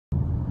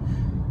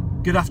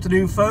Good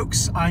afternoon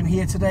folks, I'm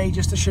here today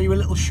just to show you a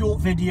little short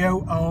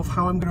video of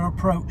how I'm going to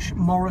approach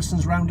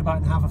Morrisons roundabout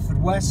in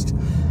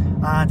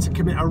Haverfordwest to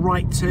commit a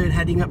right turn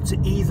heading up to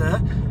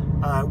either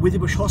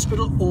Withybush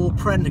Hospital or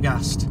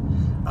Prendergast.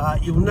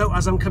 You'll note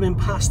as I'm coming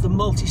past the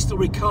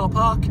multi-storey car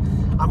park,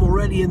 I'm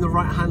already in the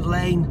right hand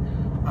lane,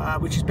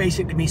 which is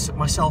basically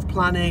myself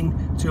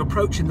planning to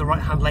approach in the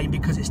right hand lane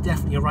because it's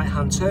definitely a right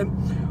hand turn.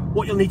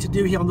 What you'll need to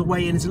do here on the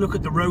way in is look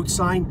at the road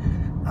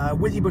sign.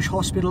 Withybush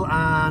Hospital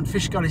and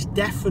Fishguard is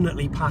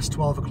definitely past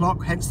 12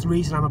 o'clock, hence the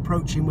reason I'm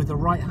approaching with the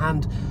right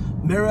hand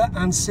mirror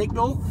and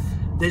signal.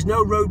 There's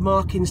no road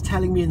markings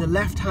telling me in the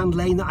left hand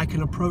lane that I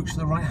can approach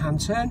the right hand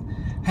turn,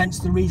 hence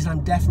the reason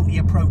I'm definitely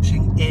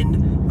approaching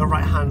in the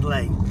right hand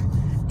lane.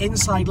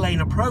 Inside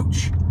lane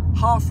approach,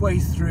 halfway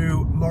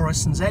through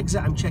Morrisons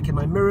exit, I'm checking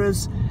my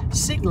mirrors,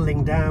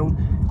 signalling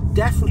down,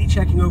 definitely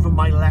checking over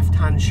my left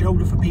hand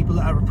shoulder for people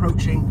that are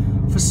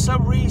approaching for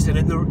some reason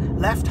in the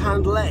left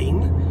hand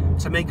lane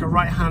to make a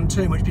right hand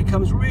turn, which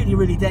becomes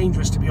really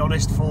dangerous, to be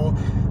honest, for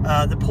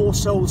the poor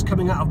souls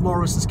coming out of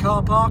Morrisons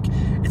car park.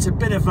 It's a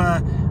bit of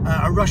a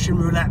Russian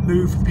roulette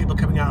move for the people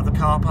coming out of the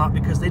car park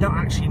because they don't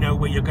actually know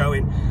where you're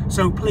going.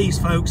 So please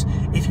folks,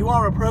 if you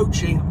are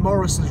approaching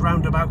Morrisons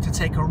roundabout to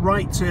take a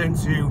right turn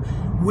to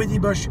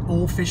Withybush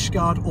or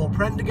Fishguard or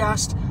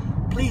Prendergast,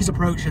 please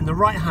approach in the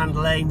right hand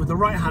lane with the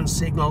right hand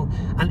signal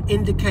and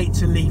indicate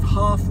to leave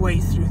halfway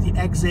through the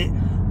exit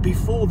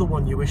before the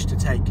one you wish to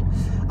take.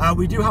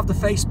 We do have the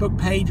Facebook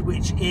page,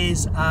 which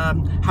is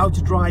how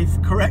to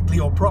drive correctly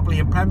or properly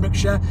in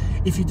Pembrokeshire.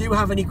 If you do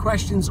have any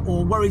questions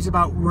or worries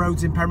about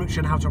roads in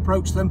Pembrokeshire and how to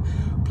approach them,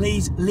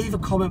 please leave a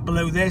comment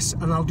below this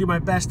and I'll do my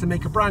best to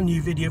make a brand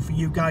new video for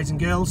you guys and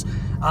girls,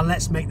 and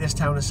let's make this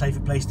town a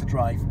safer place to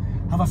drive.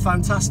 Have a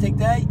fantastic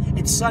day.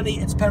 It's sunny,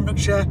 it's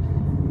Pembrokeshire.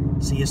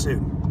 See you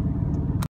soon.